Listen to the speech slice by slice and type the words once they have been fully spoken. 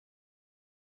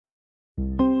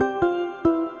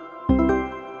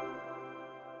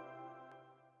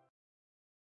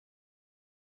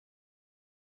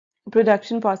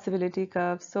Production possibility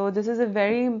curve. So this is a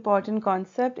very important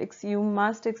concept. You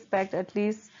must expect at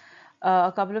least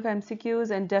a couple of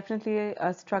MCQs and definitely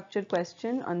a structured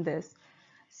question on this.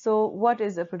 So what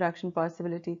is a production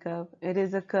possibility curve? It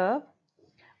is a curve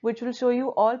which will show you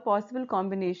all possible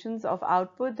combinations of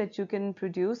output that you can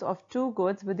produce of two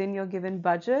goods within your given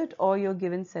budget or your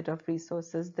given set of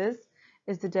resources. This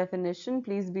is the definition.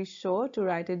 Please be sure to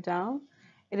write it down.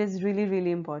 It is really,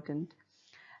 really important.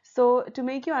 So to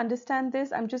make you understand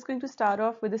this, I'm just going to start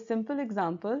off with a simple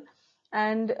example.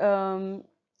 And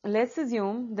let's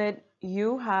assume that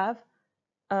you have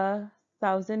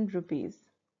 1,000 rupees.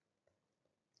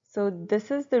 So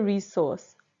this is the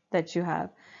resource that you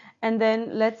have. And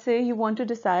then let's say you want to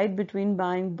decide between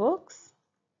buying books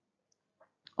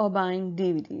or buying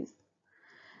DVDs.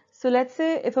 So let's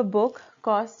say if a book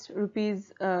costs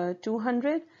rupees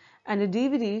 200 and a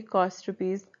DVD costs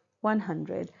rupees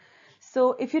 100.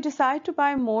 So if you decide to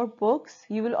buy more books,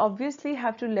 you will obviously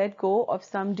have to let go of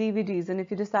some DVDs. And if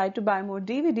you decide to buy more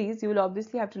DVDs, you will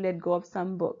obviously have to let go of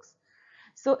some books.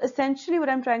 So essentially what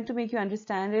I'm trying to make you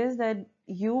understand is that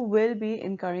you will be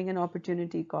incurring an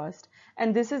opportunity cost.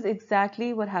 And this is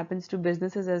exactly what happens to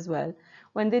businesses as well.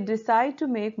 When they decide to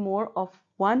make more of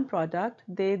one product,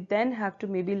 they then have to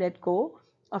maybe let go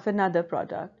of another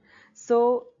product.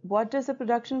 So what does a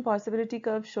production possibility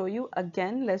curve show you?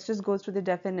 Again, let's just go through the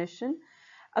definition.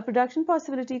 A production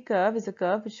possibility curve is a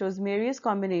curve which shows various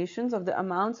combinations of the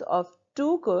amounts of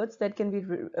two goods that can be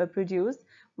produced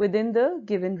within the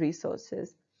given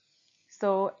resources.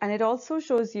 So, and it also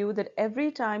shows you that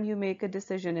every time you make a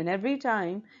decision and every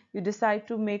time you decide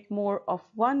to make more of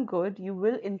one good, you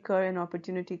will incur an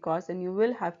opportunity cost and you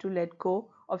will have to let go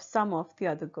of some of the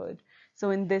other good.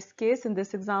 So in this case, in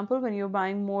this example, when you're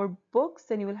buying more books,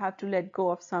 then you will have to let go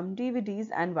of some DVDs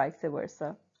and vice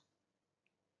versa.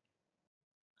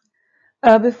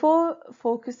 Before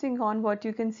focusing on what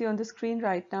you can see on the screen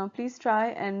right now, please try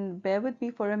and bear with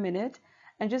me for a minute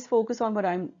and just focus on what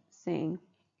I'm saying.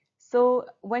 So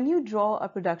when you draw a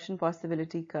production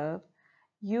possibility curve,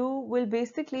 you will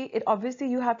basically, obviously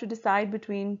you have to decide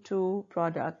between two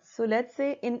products. So let's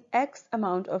say in X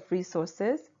amount of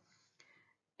resources,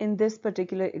 in this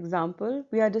particular example,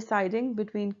 we are deciding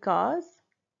between cars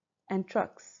and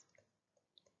trucks.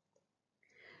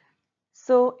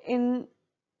 So in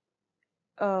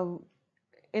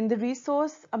the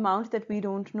resource amount that we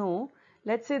don't know,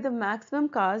 let's say the maximum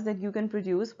cars that you can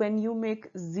produce when you make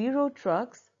 0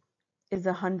 trucks is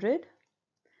 100,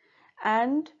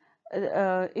 and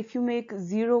if you make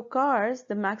 0 cars,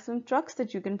 the maximum trucks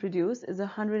that you can produce is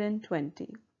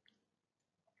 120.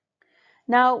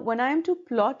 Now, when I'm to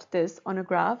plot this on a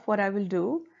graph, what I will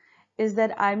do is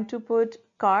that I'm to put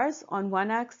cars on one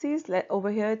axis,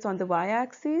 over here it's on the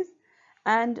y-axis,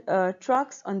 and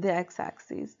trucks on the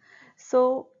x-axis.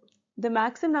 So the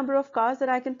maximum number of cars that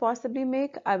I can possibly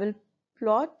make, I will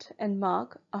plot and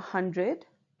mark 100,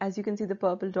 as you can see the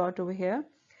purple dot over here.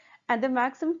 And the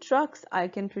maximum trucks I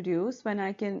can produce when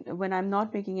I'm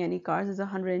not making any cars is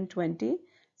 120.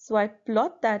 So I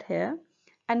plot that here,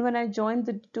 and when I join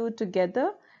the two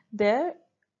together, there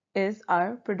is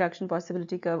our production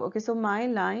possibility curve. Okay, so my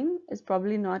line is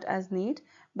probably not as neat,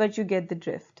 but you get the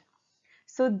drift.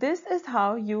 So this is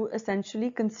how you essentially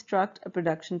construct a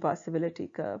production possibility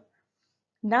curve.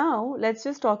 Now let's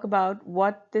just talk about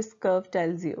what this curve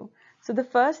tells you. So the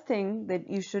first thing that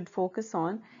you should focus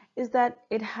on is that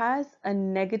it has a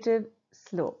negative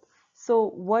slope. So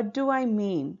what do I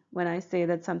mean when I say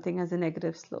that something has a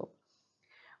negative slope?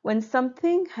 When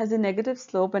something has a negative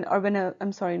slope, when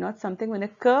a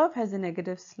curve has a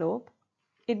negative slope,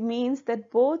 it means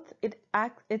that both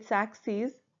its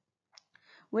axes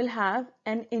will have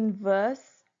an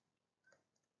inverse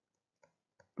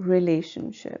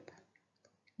relationship.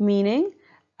 Meaning,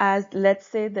 as let's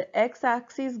say the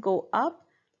x-axis go up,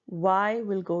 y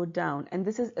will go down. And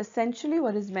this is essentially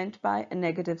what is meant by a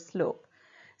negative slope.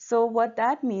 So what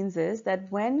that means is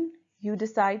that when you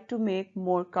decide to make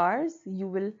more cars, you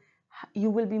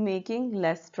will be making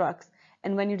less trucks.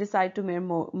 And when you decide to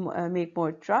make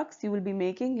more trucks, you will be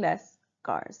making less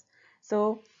cars.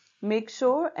 So make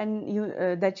sure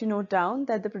that you note down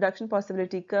that the production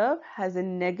possibility curve has a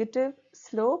negative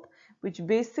slope, which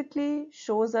basically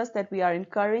shows us that we are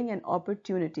incurring an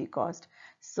opportunity cost.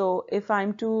 So if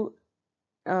I'm to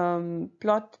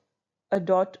plot a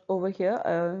dot over here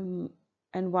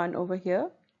and one over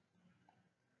here.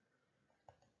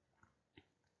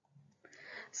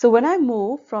 So when I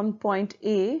move from point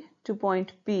A to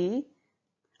point B,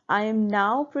 I am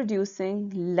now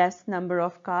producing less number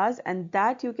of cars, and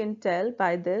that you can tell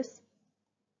by this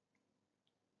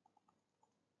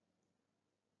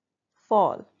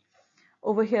fall.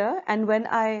 over here, and when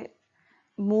I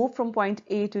move from point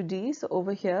A to D, so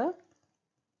over here,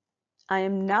 I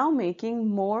am now making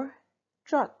more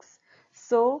trucks.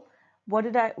 So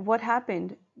what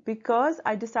happened? Because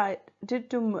I decided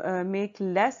to make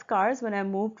less cars when I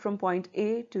moved from point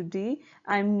A to D,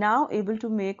 I'm now able to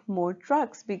make more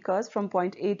trucks, because from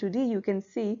point A to D, you can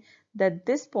see that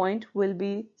this point will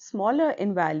be smaller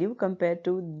in value compared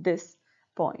to this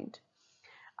point.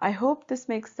 I hope this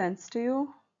makes sense to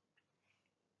you.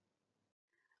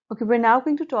 Okay, we're now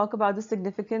going to talk about the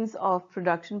significance of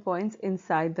production points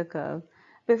inside the curve.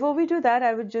 Before we do that,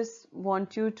 I would just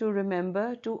want you to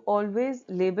remember to always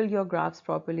label your graphs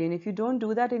properly. And if you don't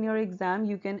do that in your exam,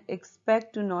 you can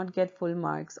expect to not get full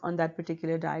marks on that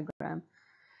particular diagram.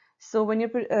 So when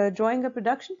you're drawing a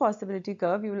production possibility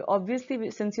curve, you will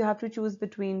obviously, since you have to choose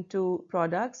between two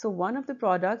products, so one of the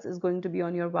products is going to be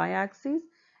on your y-axis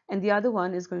and the other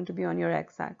one is going to be on your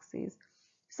x-axis.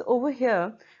 So over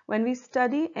here, when we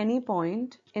study any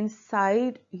point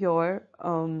inside your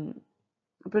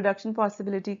production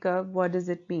possibility curve, what does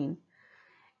it mean?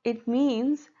 It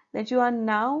means that you are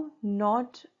now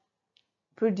not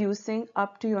producing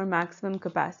up to your maximum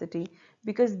capacity,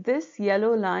 because this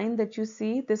yellow line that you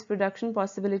see, this production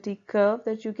possibility curve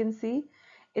that you can see,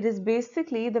 it is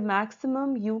basically the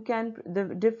maximum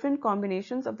the different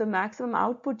combinations of the maximum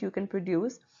output you can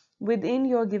produce within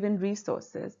your given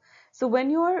resources. So when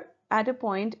you're at a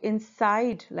point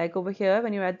inside, like over here,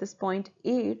 when you're at this point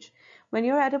H, when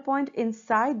you're at a point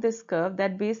inside this curve,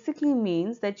 that basically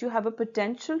means that you have a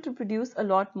potential to produce a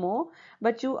lot more,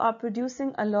 but you are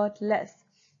producing a lot less.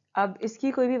 अब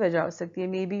इसकी कोई भी वजह हो सकती है.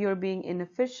 Maybe you're being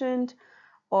inefficient,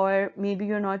 or maybe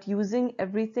you're not using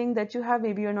everything that you have.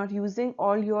 Maybe you're not using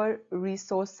all your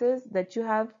resources that you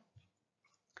have.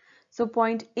 So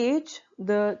point H,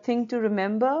 the thing to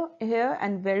remember here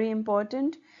and very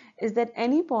important, is that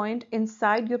any point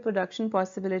inside your production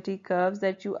possibility curves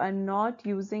that you are not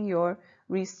using your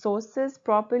resources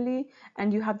properly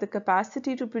and you have the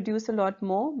capacity to produce a lot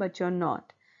more, but you're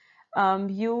not.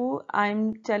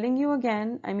 I'm telling you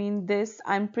again, I mean this,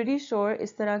 I'm pretty sure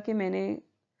इस तरह के मैंने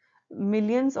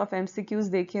millions of MCQs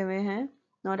देखे हुए हैं,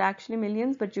 not actually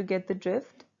millions, but you get the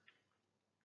drift.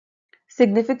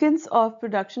 Significance of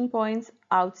production points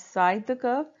outside the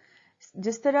curve.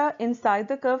 जिस तरह inside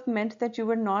the curve meant that you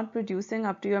were not producing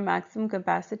up to your maximum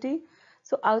capacity.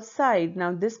 So outside,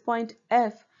 now this point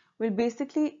F will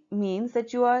basically means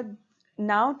that you are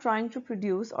now trying to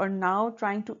produce or now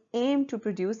trying to aim to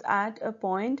produce at a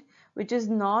point which is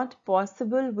not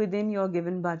possible within your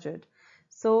given budget.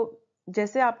 So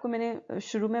जैसे आपको मैंने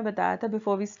शुरू में बताया था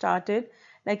before we started,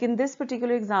 like in this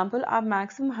particular example, आप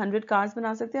maximum 100 cars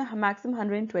बना सकते हैं, maximum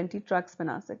 120 trucks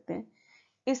बना सकते हैं.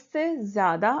 इससे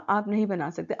ज़्यादा आप नहीं बना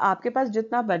सकते. आपके पास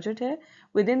जितना बजट है,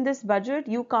 within this budget,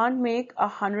 you can't make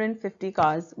 150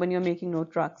 cars when you're making no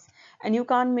trucks. And you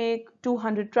can't make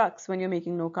 200 trucks when you're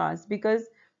making no cars, because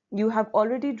you have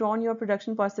already drawn your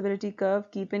production possibility curve,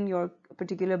 keeping your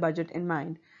particular budget in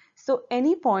mind. So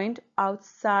any point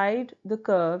outside the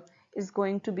curve is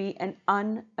going to be an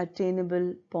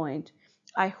unattainable point.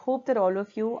 I hope that all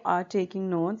of you are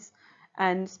taking notes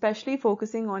and especially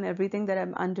focusing on everything that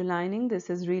I'm underlining. This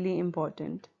is really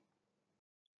important.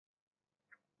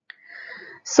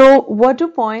 So what do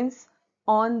points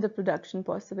on the production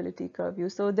possibility curve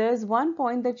use? So there's one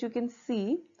point that you can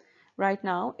see right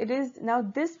now. Now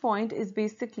this point is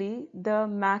basically the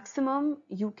maximum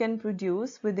you can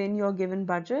produce within your given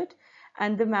budget,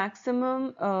 and the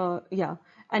maximum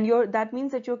and that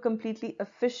means that you're completely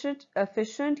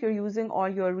efficient, you're using all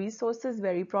your resources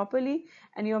very properly,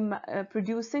 and you're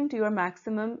producing to your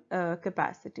maximum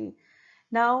capacity.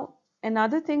 Now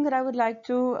another thing that I would like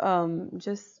to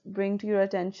just bring to your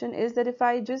attention is that if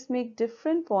I just make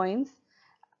different points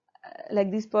like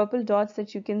these purple dots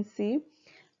that you can see,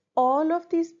 all of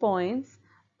these points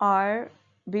are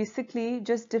basically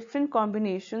just different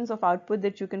combinations of output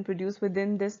that you can produce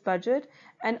within this budget,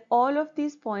 and all of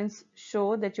these points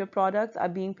show that your products are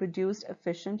being produced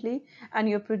efficiently and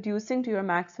you're producing to your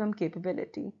maximum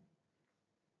capability.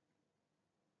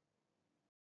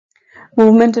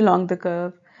 Movement along the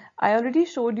curve. I already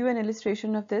showed you an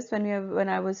illustration of this when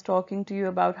I was talking to you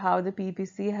about how the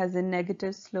PPC has a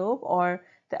negative slope or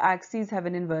the axes have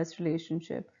an inverse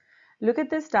relationship. Look at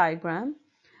this diagram.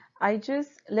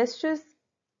 Let's just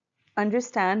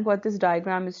understand what this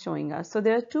diagram is showing us. So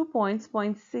there are 2 points,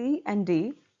 points C and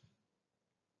D.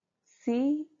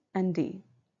 C and D.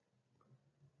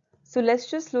 So let's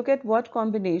just look at what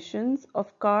combinations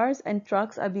of cars and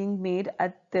trucks are being made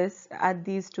at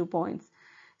these 2 points.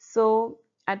 So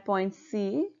at point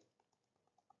C,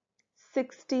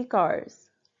 60 cars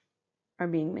are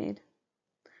being made.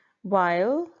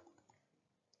 while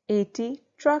 80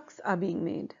 trucks are being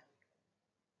made.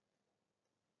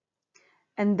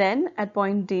 And then at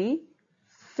point D,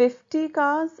 50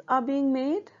 cars are being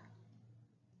made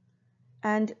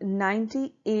and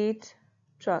 98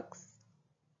 trucks.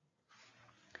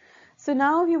 So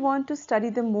now we want to study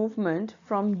the movement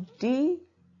from D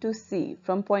to C,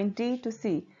 from point D to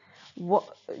C.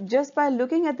 Just by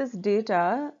looking at this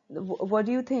data, what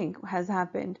do you think has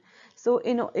happened? So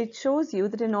it shows you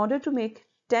that in order to make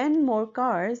 10 more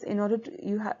cars, in order to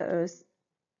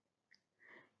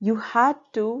you had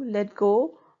to let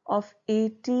go of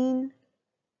 18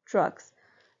 trucks.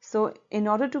 So in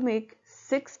order to make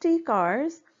 60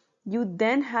 cars, you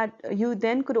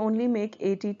then could only make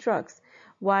 80 trucks,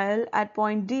 while at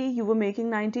point D you were making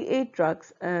 98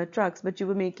 trucks, but you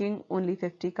were making only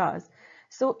 50 cars.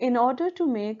 So in order to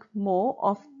make more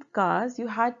of cars, you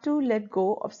had to let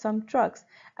go of some trucks,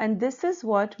 and this is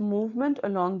what movement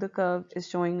along the curve is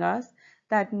showing us.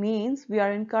 That means we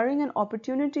are incurring an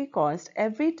opportunity cost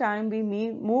every time we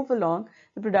move along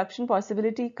the production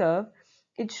possibility curve.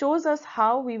 It shows us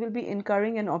how we will be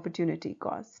incurring an opportunity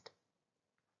cost.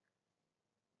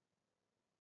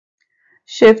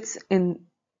 Shifts in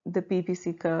the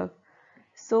PPC curve.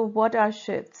 So what are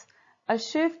shifts? A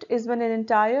shift is when an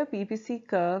entire PPC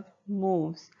curve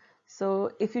moves.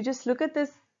 So if you just look at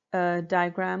this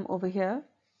diagram over here,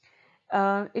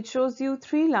 it shows you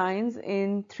 3 lines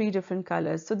in 3 different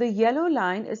colors. So the yellow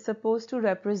line is supposed to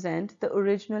represent the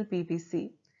original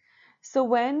PPC. So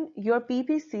when your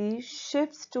PPC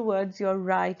shifts towards your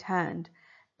right hand,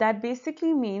 that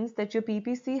basically means that your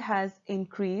PPC has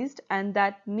increased, and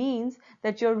that means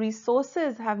that your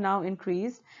resources have now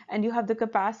increased and you have the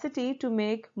capacity to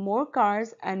make more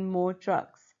cars and more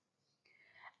trucks.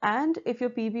 And if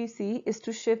your PPC is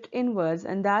to shift inwards,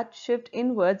 and that shift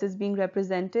inwards is being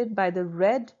represented by the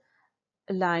red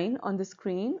line on the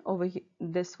screen over here,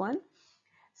 this one.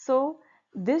 So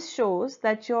this shows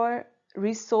that your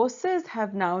resources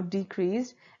have now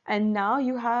decreased, and now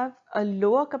you have a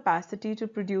lower capacity to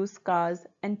produce cars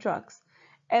and trucks.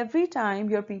 Every time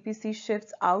your PPC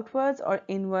shifts outwards or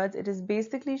inwards, it is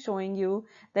basically showing you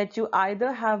that you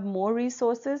either have more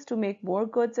resources to make more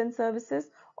goods and services,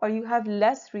 or you have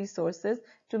less resources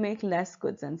to make less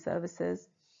goods and services.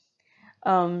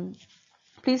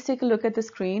 Please take a look at the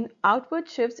screen. Outward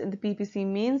shifts in the PPC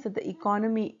means that the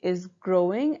economy is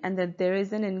growing and that there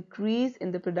is an increase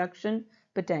in the production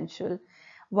potential,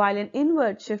 while an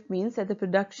inward shift means that the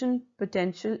production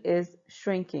potential is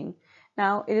shrinking.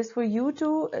 Now, it is for you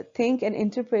to think and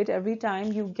interpret every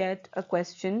time you get a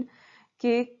question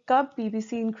कि कब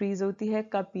PPC increase होती है,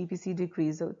 कब PPC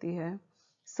decrease होती है.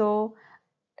 So,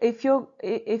 if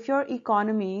your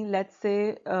economy, let's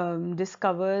say,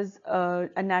 discovers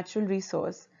a natural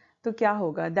resource, तो क्या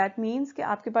होगा? That means कि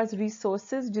आपके पास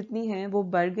resources जितनी हैं वो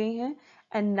बढ़ गई हैं,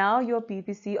 and now your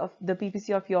the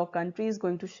PPC of your country is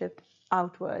going to shift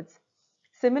outwards.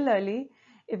 Similarly,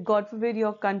 if God forbid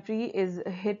your country is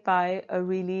hit by a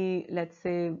really, let's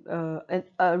say,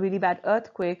 a really bad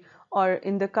earthquake, or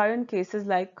in the current cases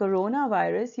like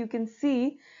coronavirus, you can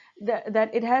see that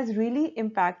it has really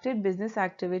impacted business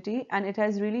activity, and it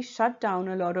has really shut down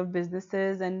a lot of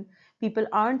businesses, and people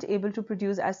aren't able to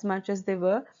produce as much as they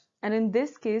were. And in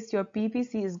this case, your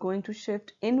PPC is going to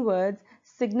shift inwards,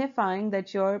 signifying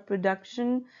that your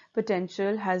production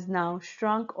potential has now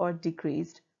shrunk or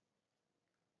decreased.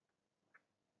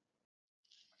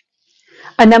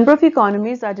 A number of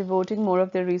economies are devoting more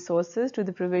of their resources to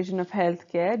the provision of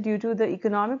healthcare. Due to the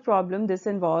economic problem, this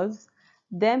involves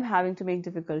them having to make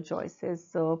difficult choices.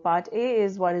 So part A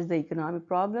is, what is the economic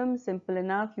problem? Simple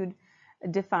enough, you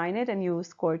define it and you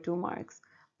score 2 marks.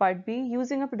 Part B,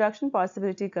 using a production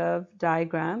possibility curve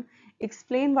diagram,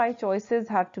 explain why choices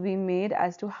have to be made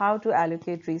as to how to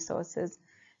allocate resources.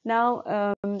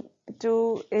 Now,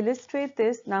 to illustrate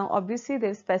this, now obviously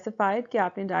they've specified कि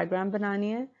आपने diagram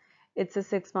बनानी है. It's a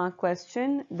 6-mark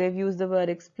question. They've used the word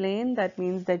explain. That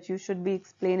means that you should be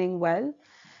explaining well.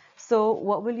 So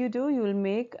what will you do? You will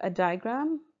make a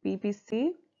diagram,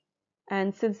 PPC,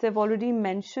 and since they've already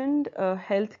mentioned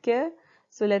healthcare,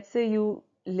 so let's say you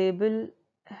label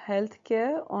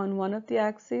healthcare on one of the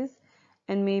axes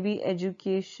and maybe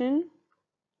education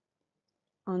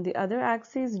on the other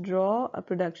axis. Draw a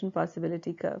production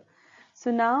possibility curve.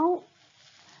 So now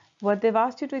what they've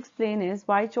asked you to explain is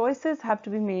why choices have to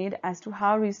be made as to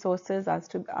how resources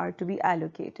are to be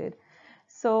allocated.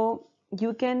 So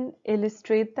you can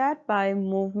illustrate that by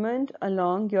movement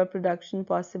along your production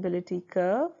possibility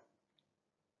curve.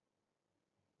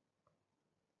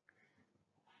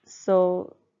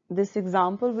 So this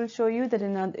example will show you that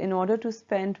in order to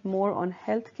spend more on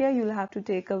healthcare, you'll have to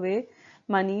take away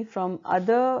money from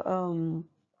other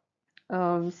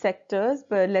sectors,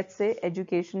 but let's say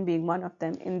education being one of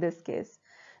them in this case.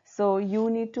 So you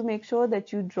need to make sure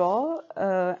that you draw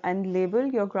and label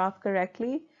your graph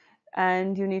correctly,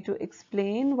 and you need to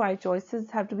explain why choices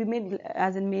have to be made,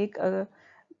 as in make a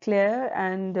clear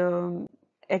and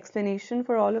explanation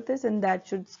for all of this, and that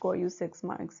should score you 6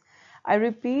 marks. I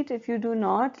repeat, if you do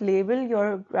not label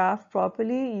your graph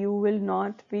properly, you will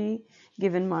not be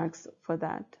given marks for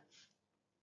that.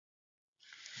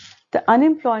 The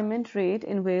unemployment rate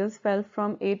in Wales fell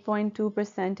from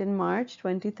 8.2% in March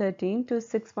 2013 to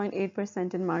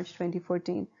 6.8% in March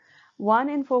 2014. 1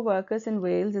 in 4 workers in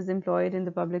Wales is employed in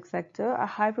the public sector. A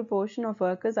high proportion of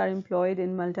workers are employed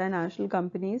in multinational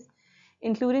companies,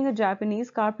 including a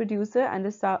Japanese car producer and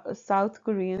a South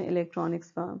Korean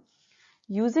electronics firm.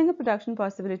 Using a production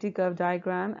possibility curve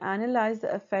diagram, analyze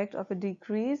the effect of a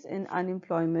decrease in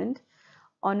unemployment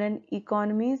on an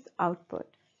economy's output.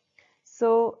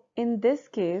 So in this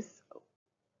case,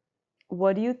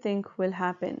 what do you think will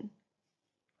happen?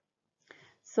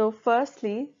 So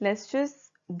firstly, let's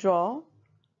just draw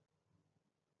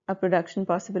a production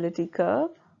possibility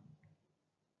curve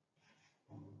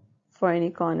for an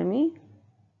economy.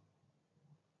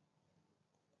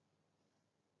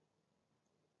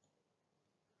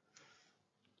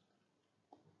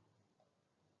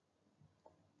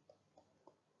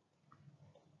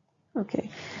 Okay,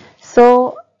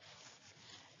 so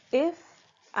if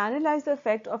analyze the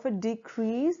effect of a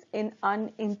decrease in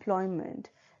unemployment.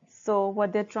 So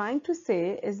what they're trying to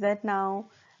say is that now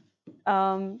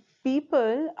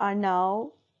people are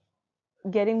now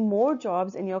getting more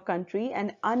jobs in your country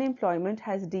and unemployment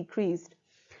has decreased.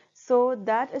 So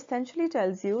that essentially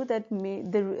tells you that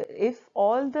if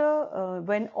all the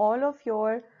when all of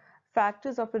your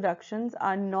factors of productions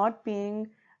are not being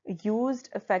used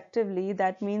effectively,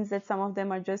 that means that some of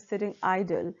them are just sitting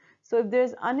idle. So if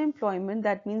there's unemployment,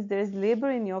 that means there's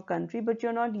labor in your country, but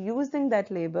you're not using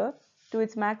that labor to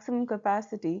its maximum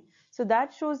capacity. So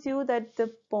that shows you that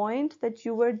the point that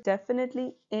you were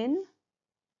definitely in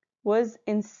was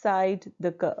inside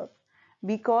the curve,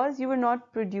 because you were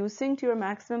not producing to your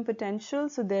maximum potential,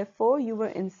 so therefore you were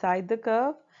inside the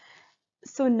curve.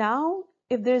 So now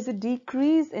if there's a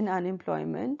decrease in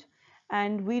unemployment,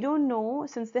 and we don't know,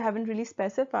 since they haven't really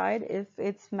specified if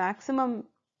it's maximum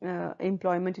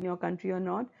employment in your country or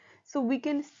not, so we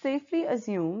can safely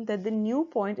assume that the new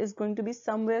point is going to be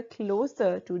somewhere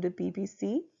closer to the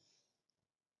PPC.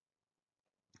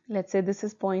 Let's say this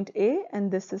is point A and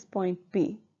this is point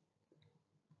B.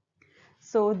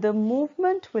 So the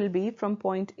movement will be from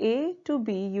point A to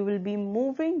B. You will be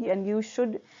moving, and you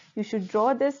should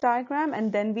draw this diagram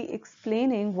and then be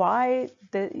explaining why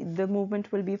the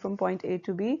movement will be from point A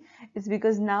to B. It's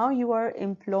because now you are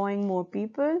employing more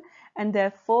people, and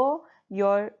therefore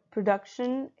your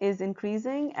production is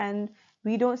increasing, and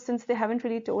we don't, since they haven't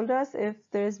really told us if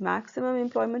there's maximum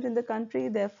employment in the country,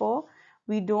 therefore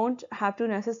we don't have to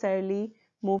necessarily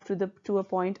move to a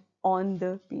point on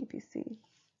the PPC.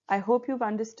 I hope you've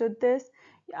understood this.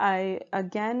 I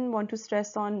again want to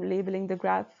stress on labeling the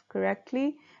graph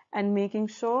correctly and making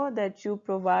sure that you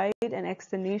provide an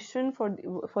explanation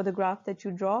for the graph that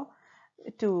you draw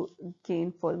to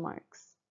gain full marks.